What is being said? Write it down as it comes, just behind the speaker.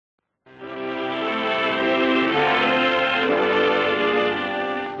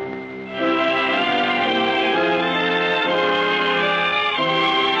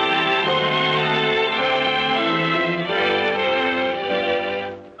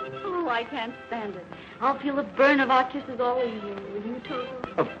I can't stand it. I'll feel the burn of our kisses all evening. Will you, Toto?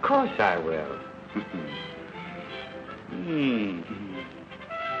 Of course I will.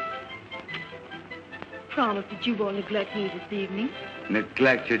 Promise that you won't neglect me this evening.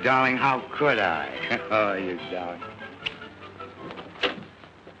 Neglect you, darling? How could I? Oh, you darling.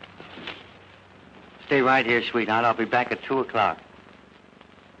 Stay right here, sweetheart. I'll be back at 2 o'clock.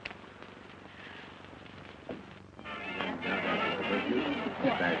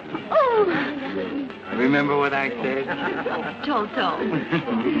 Oh! Remember what I said? Toto.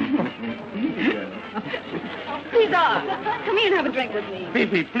 Cesar, come here and have a drink with me.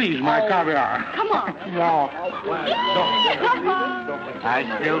 Fifi, please, my caviar. Come on. No.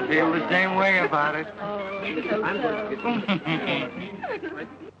 I still feel the same way about it.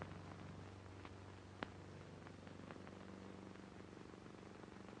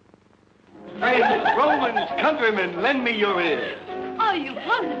 Friends, Romans, countrymen, lend me your ears. Are you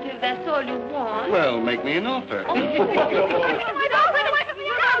positive that's all you want? Well, make me an offer.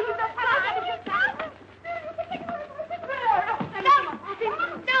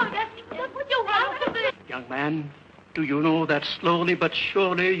 Young man, do you know that slowly but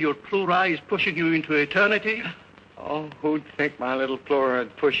surely your pleura is pushing you into eternity? Oh, who'd think my little Flora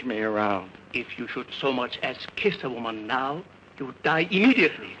would push me around? If you should so much as kiss a woman now, you would die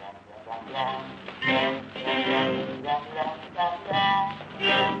immediately.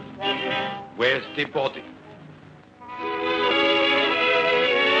 Where's the body?